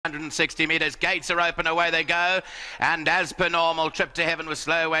160 metres. Gates are open, away they go. And as per normal, Trip to Heaven was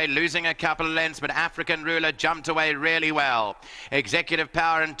slow away, losing a couple of lengths, but African Ruler jumped away really well. Executive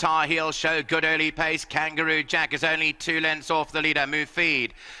Power and Tar Heel show good early pace. Kangaroo Jack is only 2 lengths off the leader. Move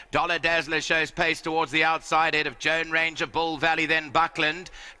Feed. Dollar Dazzler shows pace towards the outside head of Joan Ranger, Bull Valley, then Buckland.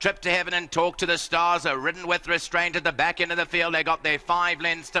 Trip to Heaven and Talk to the Stars are ridden with restraint at the back end of the field. They got their 5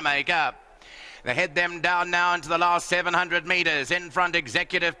 lengths to make up. They head them down now into the last 700 metres. In front,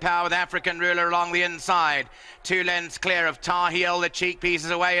 Executive Power with African Ruler along the inside. 2 lengths clear of Tar Heel. The cheek pieces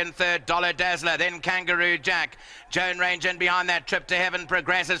away in third. Dollar Dazzler, then Kangaroo Jack. Joan Ranger and behind that, Trip to Heaven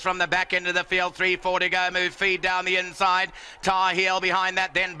progresses from the back end of the field. 3-4 to go. Move Feed down the inside. Tar Heel behind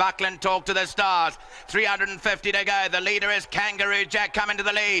that, then Buckland. Talk to the Stars. 350 to go. The leader is Kangaroo Jack coming to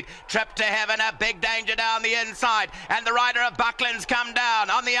the lead. Trip to Heaven, a big danger down the inside. And the rider of Buckland's come down.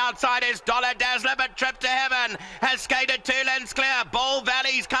 On the outside is Dollar Dazzler, but Trip to Heaven has skated 2 lengths clear. Bull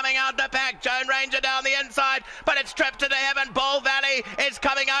Valley's coming out the pack. Joan Ranger down the inside, but it's Trip to the Heaven. Bull Valley is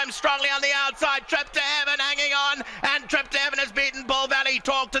coming home strongly on the outside. Trip to Heaven hanging on, and Trip to Heaven has beaten Bull Valley.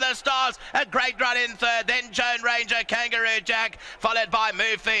 Talk to the Stars, a great run in third. Then Joan Ranger, Kangaroo Jack, followed by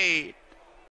Move Feed.